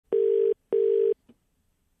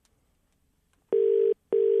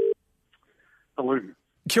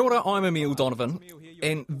Kia ora, I'm Emile Donovan,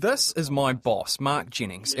 and this is my boss, Mark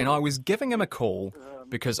Jennings, and I was giving him a call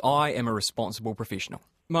because I am a responsible professional.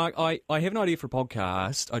 Mark, I have an idea for a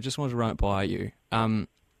podcast. I just wanted to run it by you.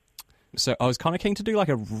 So I was kind of keen to do like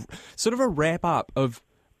a sort of a wrap-up of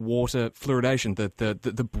water fluoridation,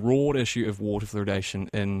 the broad issue of water fluoridation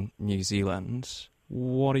in New Zealand.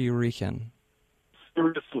 What do you reckon?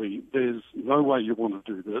 Seriously, there's no way you want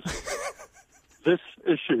to do this. This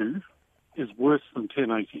issue is worse than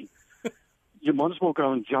 1080. You might as well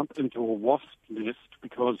go and jump into a wasp nest,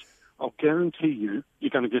 because I'll guarantee you're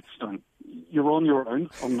going to get stung. You're on your own.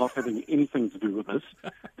 I'm not having anything to do with this.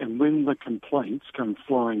 And when the complaints come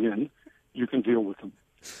flying in, you can deal with them.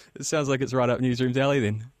 It sounds like it's right up Newsroom's alley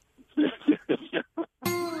then.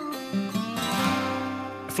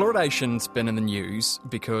 Fluoridation's been in the news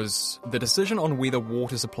because the decision on whether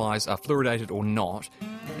water supplies are fluoridated or not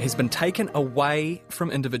has been taken away from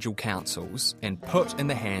individual councils and put in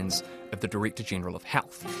the hands of the Director-General of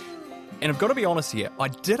Health. And I've got to be honest here, I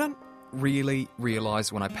didn't really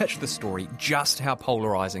realise when I pitched the story just how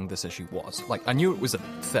polarising this issue was. Like, I knew it was a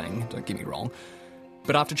thing, don't get me wrong,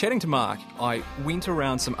 but after chatting to Mark, I went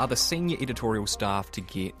around some other senior editorial staff to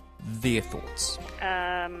get their thoughts.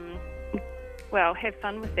 Well, have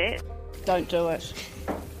fun with that. Don't do it.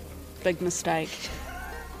 Big mistake.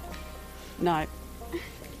 No.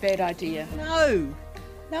 Bad idea. No.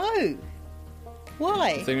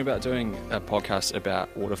 Why? Thinking about doing a podcast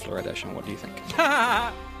about water fluoridation, what do you think?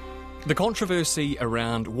 The controversy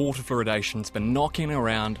around water fluoridation's been knocking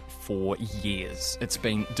around for years. It's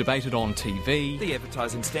been debated on TV. The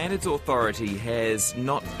Advertising Standards Authority has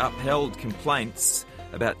not upheld complaints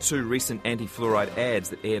about 2 recent anti-fluoride ads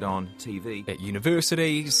that aired on TV. At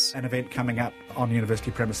universities. An event coming up on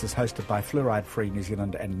university premises hosted by Fluoride Free New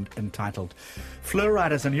Zealand and entitled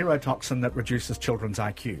Fluoride is a Neurotoxin that Reduces Children's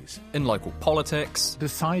IQs. In local politics.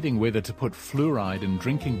 Deciding whether to put fluoride in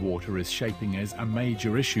drinking water is shaping as a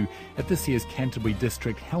major issue at this year's Canterbury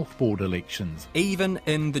District Health Board elections. Even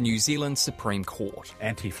in the New Zealand Supreme Court.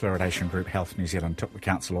 Anti-fluoridation group Health New Zealand took the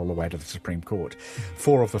council all the way to the Supreme Court.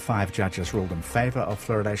 4 of the 5 judges ruled in favour of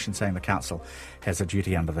fluoridation, saying the council has a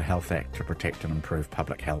duty under the Health Act to protect and improve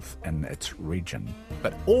public health in its region.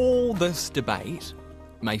 But all this debate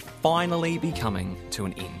may finally be coming to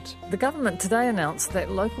an end. The government today announced that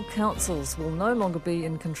local councils will no longer be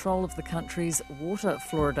in control of the country's water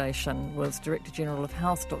fluoridation, with Director-General of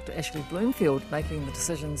Health Dr Ashley Bloomfield making the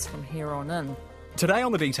decisions from here on in. Today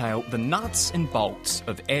on The Detail, the nuts and bolts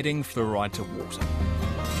of adding fluoride to water.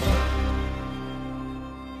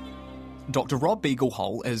 Dr Rob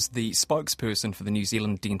Beaglehole is the spokesperson for the New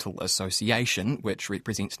Zealand Dental Association, which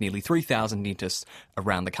represents nearly 3,000 dentists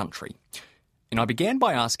around the country. And I began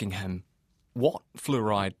by asking him what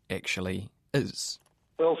fluoride actually is.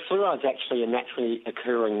 Well, fluoride is actually a naturally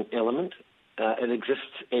occurring element. It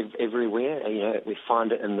exists everywhere. You know, we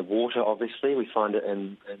find it in the water, obviously. We find it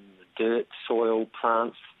in the dirt, soil,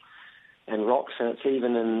 plants, and rocks, and it's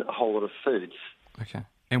even in a whole lot of foods. Okay.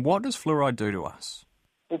 And what does fluoride do to us?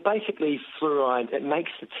 Well, basically, fluoride, it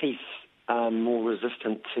makes the teeth more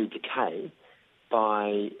resistant to decay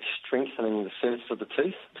by strengthening the surface of the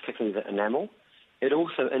tooth, particularly the enamel. It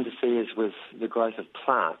also interferes with the growth of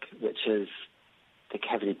plaque, which is the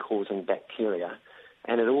cavity-causing bacteria,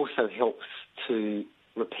 and it also helps to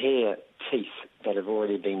repair teeth that have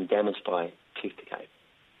already been damaged by tooth decay.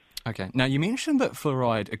 Okay. Now, you mentioned that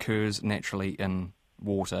fluoride occurs naturally in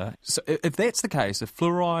water. So if that's the case, if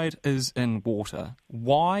fluoride is in water,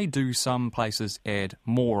 why do some places add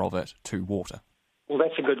more of it to water? Well,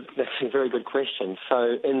 that's a very good question.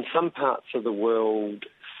 So in some parts of the world,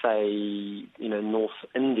 say, North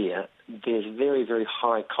India, there's very, very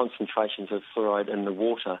high concentrations of fluoride in the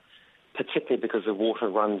water, particularly because the water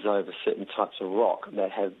runs over certain types of rock that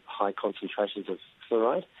have high concentrations of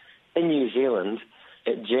fluoride. In New Zealand,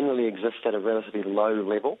 it generally exists at a relatively low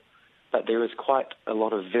level, but there is quite a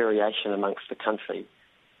lot of variation amongst the country.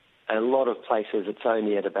 A lot of places it's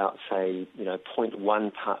only at about, say,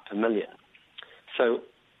 0.1 part per million. So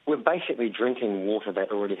we're basically drinking water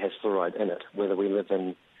that already has fluoride in it, whether we live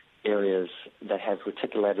in areas that have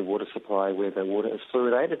reticulated water supply where the water is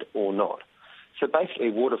fluoridated or not. So basically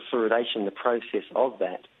water fluoridation, the process of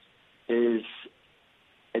that is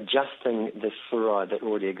adjusting this fluoride that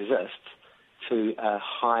already exists to a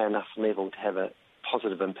high enough level to have a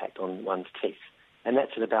positive impact on one's teeth. And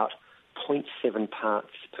that's at about 0.7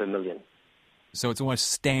 parts per million. So it's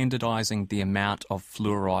almost standardising the amount of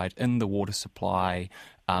fluoride in the water supply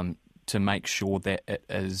to make sure that it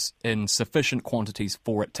is in sufficient quantities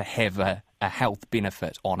for it to have a health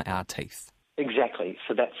benefit on our teeth. Exactly.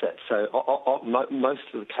 So that's it. So most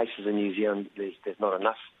of the cases in New Zealand, there's not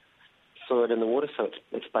enough fluoride in the water, so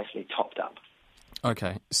it's basically topped up.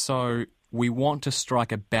 Okay, so we want to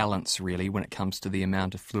strike a balance, really, when it comes to the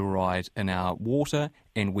amount of fluoride in our water,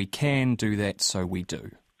 and we can do that, so we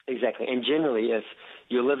do. Exactly. And generally, if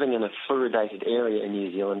you're living in a fluoridated area in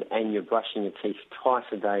New Zealand and you're brushing your teeth twice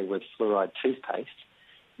a day with fluoride toothpaste,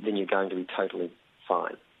 then you're going to be totally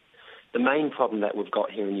fine. The main problem that we've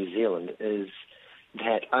got here in New Zealand is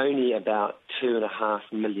that only about 2.5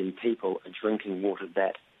 million people are drinking water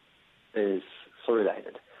that is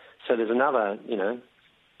fluoridated. So there's another,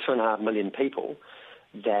 2.5 million people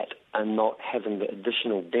that are not having the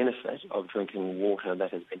additional benefit of drinking water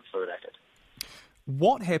that has been fluoridated.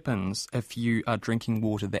 What happens if you are drinking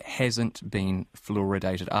water that hasn't been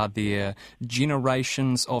fluoridated? Are there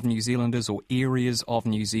generations of New Zealanders or areas of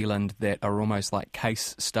New Zealand that are almost like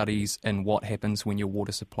case studies in what happens when your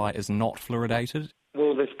water supply is not fluoridated?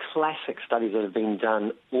 Well, there's classic studies that have been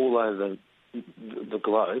done all over the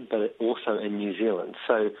globe, but also in New Zealand.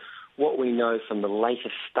 So what we know from the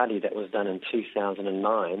latest study that was done in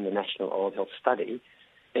 2009, the National Oral Health Study,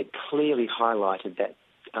 it clearly highlighted that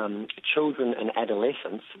children and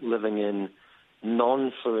adolescents living in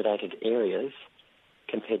non-fluoridated areas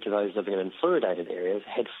compared to those living in fluoridated areas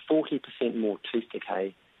had 40% more tooth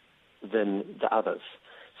decay than the others.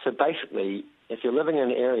 So basically, if you're living in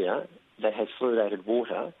an area that has fluoridated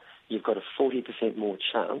water, you've got a 40% more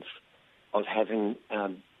chance of having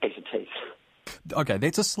better teeth. Okay,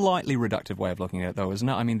 that's a slightly reductive way of looking at it, though, isn't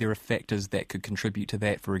it? I mean, there are factors that could contribute to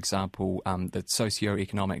that, for example, the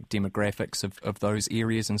socio-economic demographics of those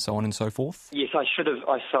areas and so on and so forth. Yes, I should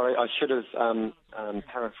have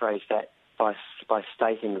paraphrased that by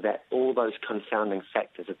stating that all those confounding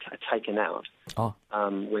factors are taken out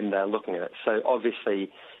when they're looking at it. So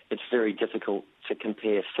obviously, it's very difficult to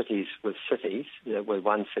compare cities with cities, where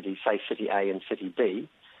one city, say City A and City B,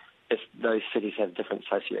 if those cities have different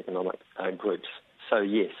socioeconomic groups. So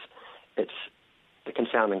yes, the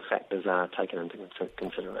confounding factors are taken into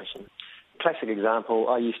consideration. Classic example,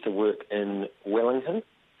 I used to work in Wellington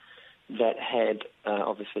that had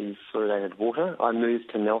obviously fluoridated water. I moved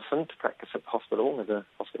to Nelson to practice at the hospital as a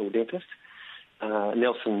hospital dentist.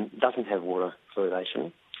 Nelson doesn't have water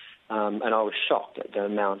fluoridation, and I was shocked at the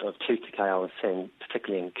amount of tooth decay I was seeing,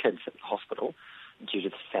 particularly in kids at the hospital, due to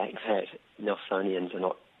the fact that Nelsonians are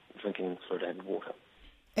not drinking fluoridated water.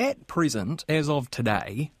 At present, as of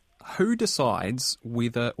today, who decides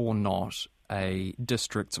whether or not a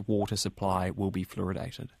district's water supply will be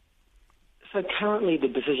fluoridated? So currently the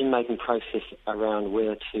decision-making process around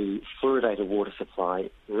whether to fluoridate a water supply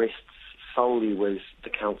rests solely with the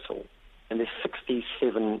council. And there's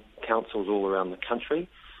 67 councils all around the country.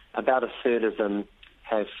 About a third of them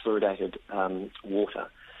have fluoridated water.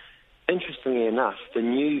 Interestingly enough, the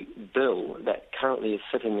new bill that currently is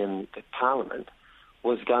sitting in the Parliament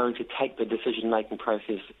was going to take the decision-making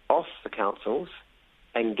process off the councils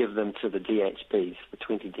and give them to the DHBs, the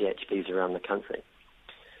 20 DHBs around the country.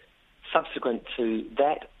 Subsequent to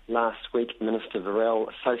that, last week, Minister Varel,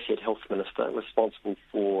 Associate Health Minister, responsible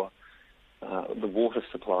for the water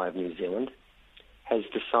supply of New Zealand, has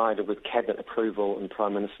decided with Cabinet approval and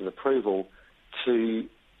Prime Minister's approval to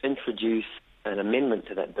introduce an amendment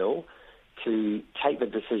to that bill to take the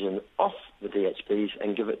decision off the DHBs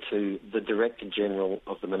and give it to the Director General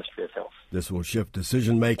of the Ministry of Health. This will shift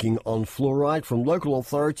decision-making on fluoride from local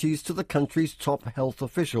authorities to the country's top health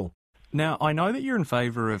official. Now, I know that you're in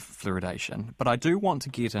favour of fluoridation, but I do want to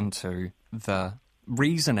get into the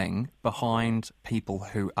reasoning behind people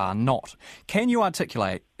who are not. Can you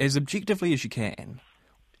articulate, as objectively as you can,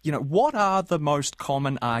 what are the most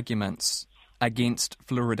common arguments against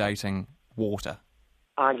fluoridating water?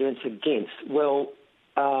 Arguments against? Well,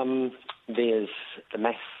 there's the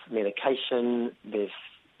mass medication, there's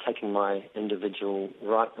taking my individual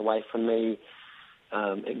right away from me,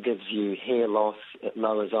 it gives you hair loss, it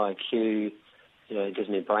lowers IQ, it gives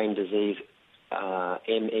me brain disease,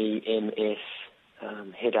 ME, MS,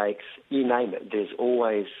 headaches, you name it. There's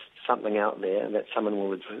always something out there that someone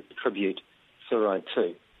will attribute fluoride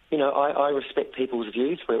to. I respect people's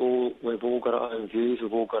views. We've all got our own views,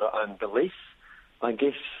 we've all got our own beliefs. I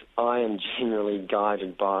guess I am generally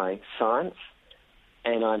guided by science,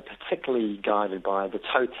 and I'm particularly guided by the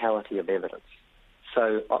totality of evidence.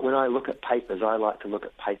 So when I look at papers, I like to look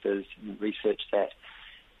at papers and research that,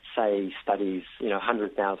 say, studies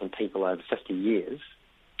 100,000 people over 50 years,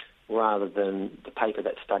 rather than the paper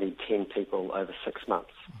that studied 10 people over 6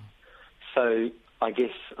 months. So I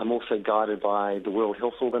guess I'm also guided by the World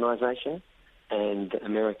Health Organization and the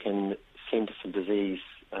American Centre for Disease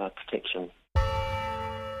Protection.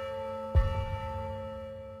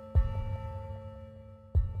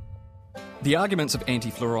 The arguments of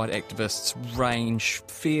anti-fluoride activists range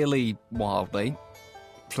fairly wildly.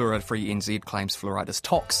 Fluoride Free NZ claims fluoride is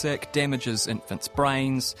toxic, damages infants'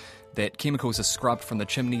 brains, that chemicals are scrubbed from the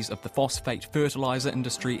chimneys of the phosphate fertiliser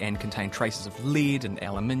industry and contain traces of lead and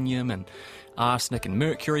aluminium and arsenic and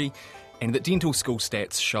mercury, and that dental school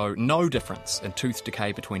stats show no difference in tooth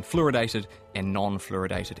decay between fluoridated and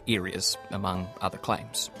non-fluoridated areas, among other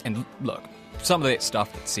claims. And look, some of that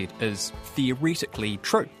stuff that's said is theoretically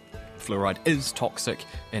true. Fluoride is toxic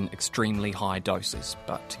in extremely high doses,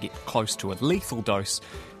 but to get close to a lethal dose,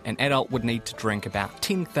 an adult would need to drink about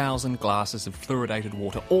 10,000 glasses of fluoridated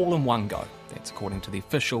water all in one go. That's according to the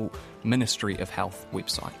official Ministry of Health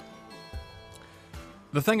website.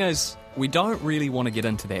 The thing is, we don't really want to get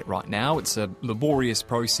into that right now. It's a laborious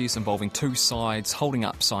process involving two sides holding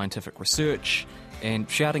up scientific research and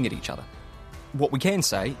shouting at each other. What we can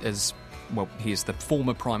say is, well, here's the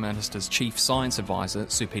former Prime Minister's Chief Science Advisor,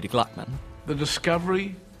 Sir Peter Gluckman. The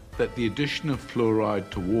discovery that the addition of fluoride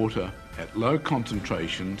to water at low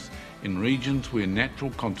concentrations in regions where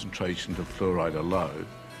natural concentrations of fluoride are low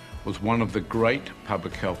was one of the great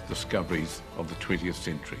public health discoveries of the 20th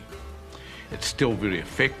century. It's still very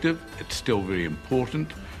effective, it's still very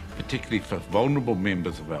important, particularly for vulnerable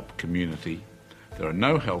members of our community. There are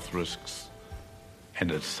no health risks,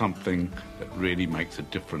 and it's something that really makes a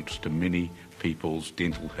difference to many people's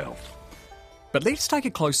dental health. But let's take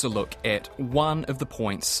a closer look at one of the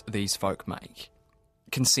points these folk make: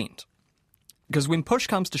 consent. Because when push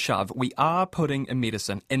comes to shove, we are putting a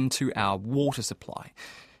medicine into our water supply.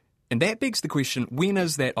 And that begs the question, when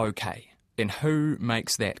is that okay? And who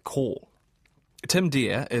makes that call? Tim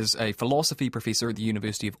Deere is a philosophy professor at the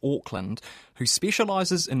University of Auckland who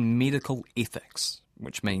specialises in medical ethics,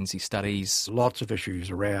 which means he studies lots of issues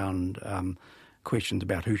around questions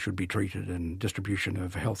about who should be treated and distribution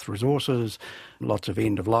of health resources, lots of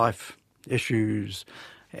end-of-life issues,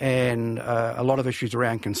 and a lot of issues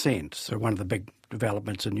around consent. So one of the big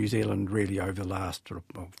developments in New Zealand really over the last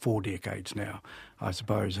 4 decades now, I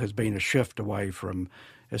suppose, has been a shift away from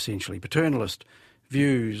essentially paternalist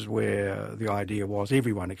views where the idea was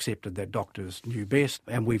everyone accepted that doctors knew best,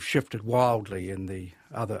 and we've shifted wildly in the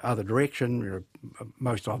other direction,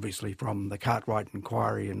 most obviously from the Cartwright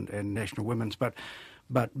inquiry and National Women's, but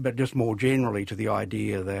just more generally to the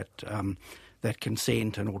idea that that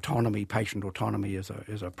consent and autonomy, patient autonomy, is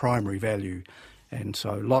a primary value. And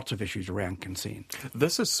so lots of issues around consent.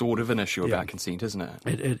 This is sort of an issue about consent, isn't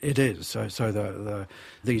it? It is. So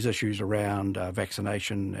these issues around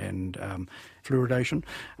vaccination and fluoridation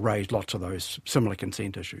raise lots of those similar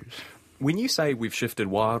consent issues. When you say we've shifted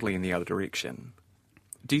wildly in the other direction,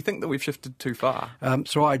 do you think that we've shifted too far?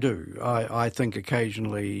 So I do. I think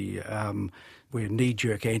occasionally we're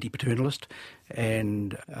knee-jerk anti-paternalist,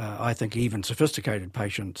 and I think even sophisticated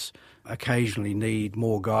patients occasionally need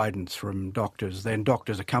more guidance from doctors than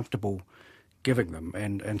doctors are comfortable giving them.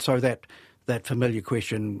 And so that familiar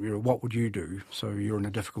question, what would you do? So you're in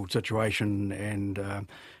a difficult situation and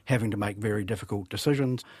having to make very difficult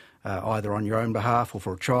decisions, either on your own behalf or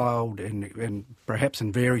for a child, and perhaps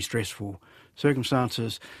in very stressful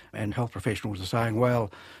circumstances, and health professionals are saying,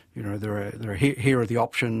 well, here are the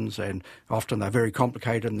options, and often they're very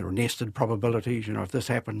complicated and there are nested probabilities. If this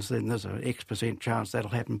happens, then there's an X% chance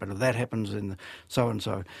that'll happen, but if that happens, then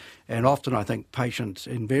so-and-so. And often I think patients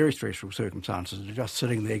in very stressful circumstances are just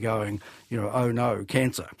sitting there going, oh no,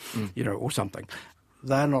 cancer, or something.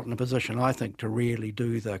 They're not in a position, I think, to really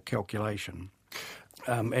do the calculation.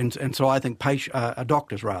 And so I think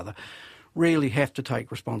doctors, rather, really have to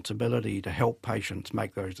take responsibility to help patients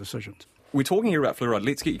make those decisions. We're talking here about fluoride.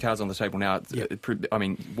 Let's get your cards on the table now. Yep. I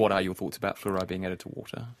mean, what are your thoughts about fluoride being added to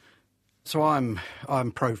water? So I'm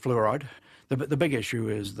pro-fluoride. The big issue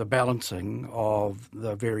is the balancing of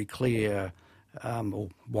the very clear or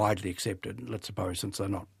widely accepted, let's suppose, since they're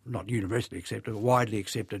not universally accepted, but widely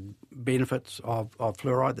accepted benefits of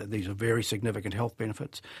fluoride, that these are very significant health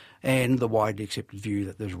benefits, and the widely accepted view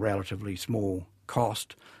that there's relatively small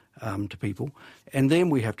cost to people. And then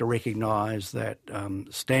we have to recognise that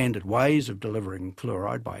standard ways of delivering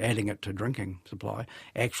fluoride, by adding it to drinking supply,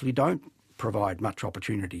 actually don't provide much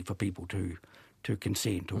opportunity for people to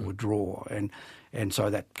consent or withdraw. And so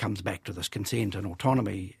that comes back to this consent and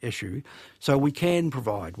autonomy issue. So we can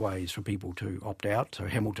provide ways for people to opt out. So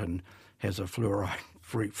Hamilton has a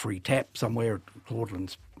fluoride-free tap somewhere at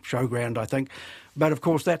Claudeland's showground, I think. But of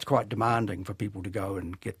course that's quite demanding for people to go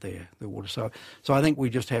and get their water. So I think we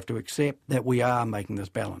just have to accept that we are making this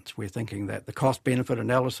balance. We're thinking that the cost-benefit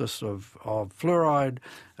analysis of fluoride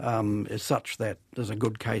is such that there's a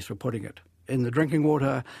good case for putting it in the drinking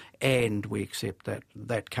water, and we accept that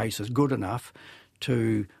that case is good enough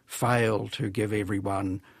to fail to give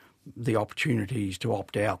everyone the opportunities to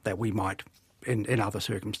opt out that we might in other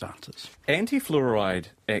circumstances. Anti-fluoride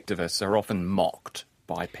activists are often mocked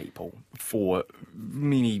by people for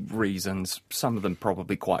many reasons, some of them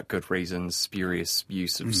probably quite good reasons, spurious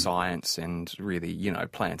use of science and really,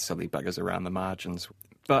 playing silly buggers around the margins.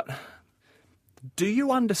 But do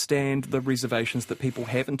you understand the reservations that people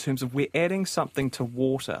have in terms of we're adding something to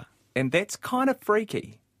water, and that's kind of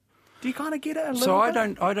freaky? Do you kind of get it a little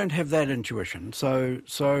bit? I don't have that intuition. So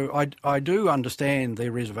I do understand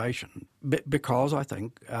their reservation because I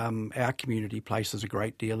think our community places a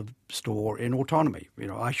great deal of store in autonomy.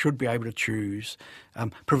 I should be able to choose,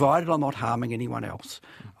 provided I'm not harming anyone else.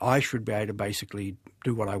 I should be able to basically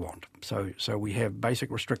do what I want. So we have basic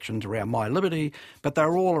restrictions around my liberty, but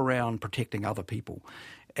they're all around protecting other people.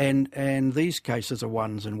 And these cases are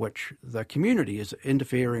ones in which the community is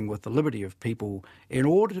interfering with the liberty of people in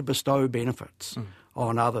order to bestow benefits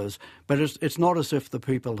on others. But it's not as if the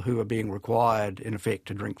people who are being required, in effect,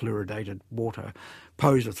 to drink fluoridated water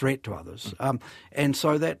pose a threat to others. And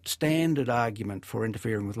so that standard argument for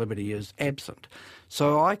interfering with liberty is absent.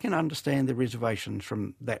 So I can understand the reservations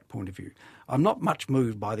from that point of view. I'm not much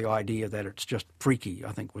moved by the idea that it's just freaky,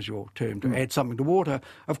 I think was your term, to add something to water.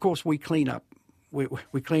 Of course, we clean up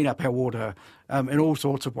our water in all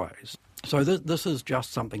sorts of ways. So this is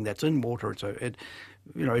just something that's in water. It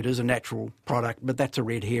is a natural product, but that's a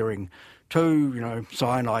red herring too.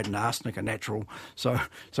 Cyanide and arsenic are natural. So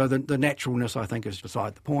the naturalness, I think, is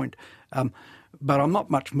beside the point. But I'm not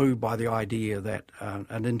much moved by the idea that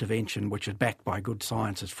an intervention which is backed by good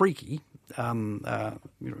science is freaky.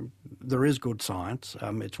 There is good science.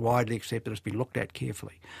 It's widely accepted. It's been looked at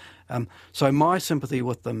carefully. So my sympathy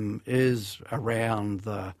with them is around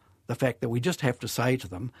the fact that we just have to say to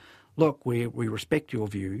them, look, we respect your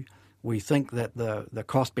view. We think that the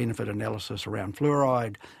cost-benefit analysis around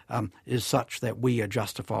fluoride is such that we are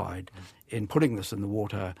justified in putting this in the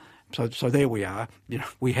water. So there we are.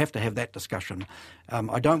 We have to have that discussion.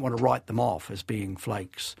 I don't want to write them off as being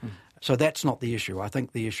flakes. So that's not the issue. I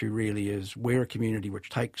think the issue really is we're a community which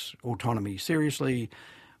takes autonomy seriously.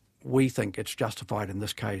 We think it's justified in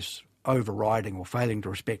this case overriding or failing to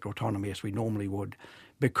respect autonomy as we normally would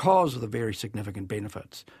because of the very significant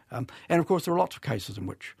benefits. And of course there are lots of cases in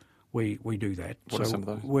which we do that. What are some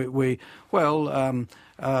of those?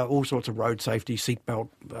 All sorts of road safety, seatbelt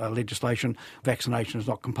legislation. Vaccination is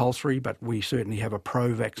not compulsory, but we certainly have a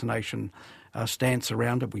pro-vaccination stance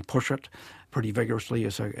around it. We push it pretty vigorously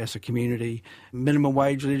as a community. Minimum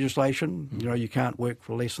wage legislation, you can't work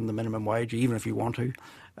for less than the minimum wage, even if you want to.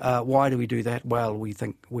 Why do we do that? Well, we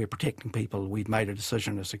think we're protecting people. We've made a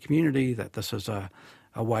decision as a community that this is a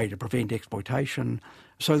way to prevent exploitation.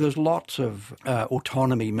 So there's lots of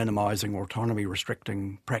autonomy minimising or autonomy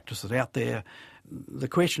restricting practices out there. The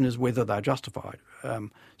question is whether they're justified.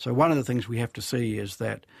 So one of the things we have to see is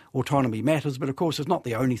that autonomy matters, but of course it's not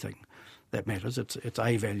the only thing that matters. It's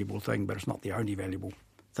a valuable thing, but it's not the only valuable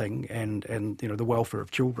thing. And the welfare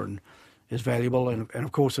of children is valuable. And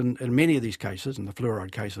of course, in many of these cases, and the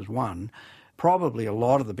fluoride case is one, probably a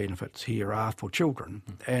lot of the benefits here are for children.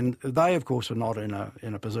 And they, of course, are not in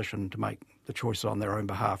a position to make the choices on their own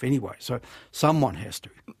behalf anyway. So someone has to.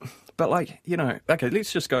 But okay,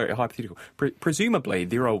 let's just go hypothetical. Presumably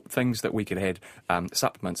there are things that we could add,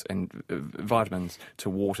 supplements and vitamins to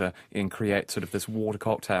water and create sort of this water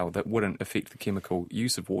cocktail that wouldn't affect the chemical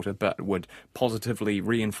use of water but would positively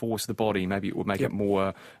reinforce the body. Maybe it would make it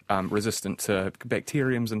more resistant to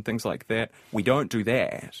bacteriums and things like that. We don't do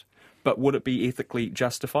that. But would it be ethically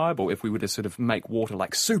justifiable if we were to sort of make water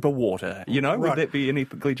like super water? Right. Would that be an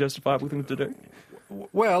ethically justifiable thing to do?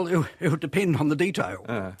 Well, it would depend on the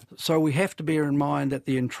detail. So we have to bear in mind that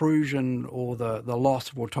the intrusion or the loss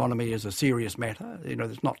of autonomy is a serious matter.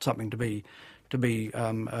 It's not something to be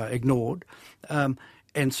ignored.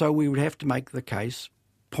 And so we would have to make the case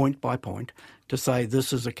point by point to say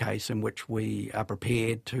this is a case in which we are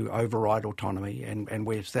prepared to override autonomy and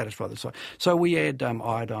we're satisfied with this. So we add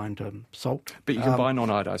iodine to salt. But you can buy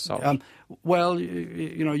non-iodized salt.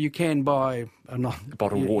 You can buy a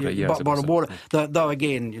bottled water. Bottled water. Though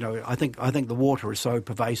again, I think the water is so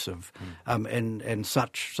pervasive and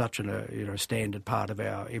such a standard part of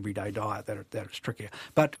our everyday diet that it's trickier.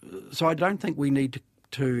 But so I don't think we need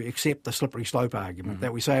to accept the slippery slope argument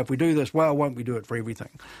that we say if we do this, well, won't we do it for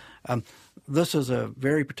everything? This is a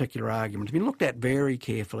very particular argument. It's been looked at very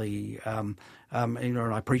carefully, and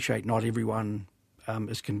I appreciate not everyone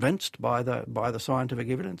is convinced by the scientific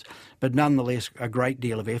evidence, but nonetheless a great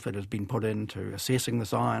deal of effort has been put into assessing the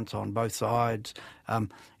science on both sides,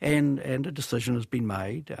 and a decision has been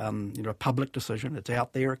made, a public decision. It's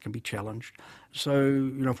out there, it can be challenged.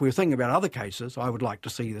 So, if we were thinking about other cases, I would like to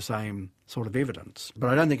see the same sort of evidence. But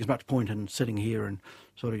I don't think there's much point in sitting here and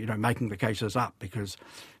sort of, making the cases up, because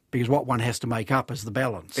what one has to make up is the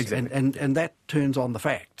balance. Exactly. And that turns on the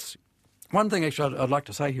facts. One thing actually I'd like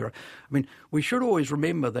to say here, we should always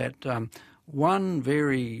remember that one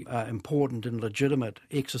very important and legitimate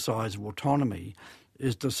exercise of autonomy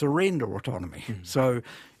is to surrender autonomy. So,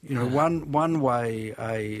 one way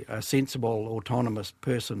a sensible, autonomous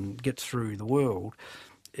person gets through the world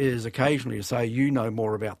is occasionally to say, you know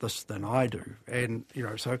more about this than I do. And,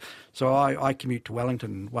 so I commute to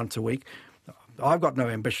Wellington once a week. I've got no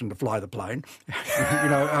ambition to fly the plane.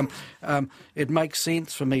 It makes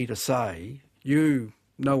sense for me to say, you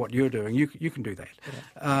know what you're doing, you can do that.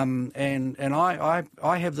 Yeah. And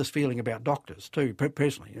I have this feeling about doctors too,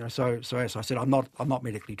 personally. So as I said, I'm not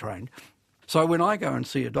medically trained. So when I go and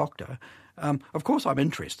see a doctor, of course I'm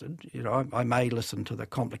interested. I may listen to the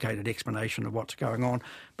complicated explanation of what's going on,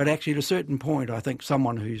 but actually at a certain point, I think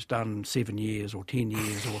someone who's done 7 years or 10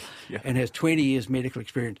 years and has 20 years medical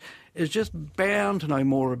experience is just bound to know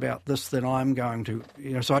more about this than I'm going to.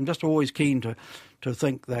 So I'm just always keen to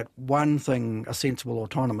think that one thing a sensible,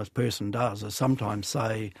 autonomous person does is sometimes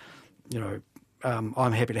say,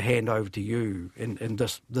 I'm happy to hand over to you in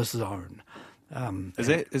this zone.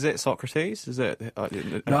 Is that Socrates? Is it?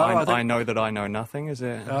 No, I know that I know nothing. Is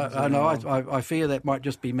it? No, I fear that might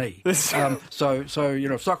just be me. So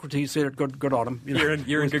if Socrates said it, good on him.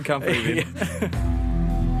 You're in good company then.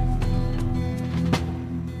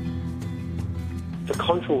 The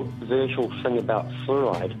controversial thing about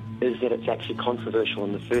fluoride is that it's actually controversial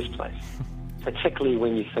in the first place, particularly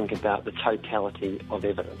when you think about the totality of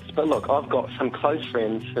evidence. But look, I've got some close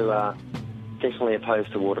friends who are definitely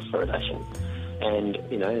opposed to water fluoridation. And,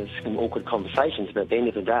 it's some awkward conversations, but at the end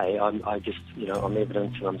of the day, I'm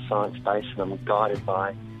evidence and I'm science-based and I'm guided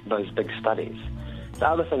by those big studies. The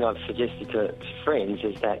other thing I've suggested to friends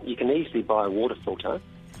is that you can easily buy a water filter,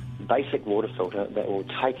 basic water filter, that will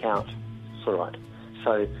take out fluoride.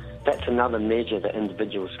 So that's another measure that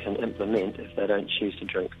individuals can implement if they don't choose to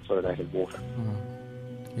drink fluoridated water.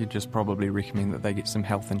 You'd just probably recommend that they get some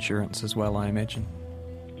health insurance as well, I imagine.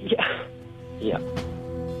 Yeah.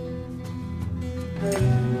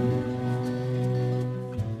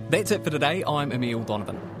 That's it for today. I'm Emile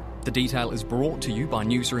Donovan. The Detail is brought to you by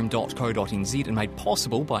newsroom.co.nz and made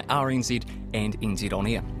possible by RNZ and NZ On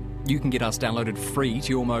Air. You can get us downloaded free to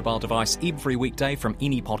your mobile device every weekday from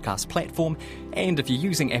any podcast platform, and if you're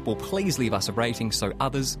using Apple, please leave us a rating so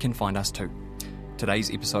others can find us too.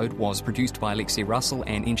 Today's episode was produced by Alexia Russell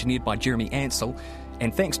and engineered by Jeremy Ansell,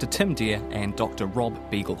 and thanks to Tim Deere and Dr. Rob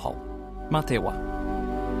Beaglehole. Mā te wā.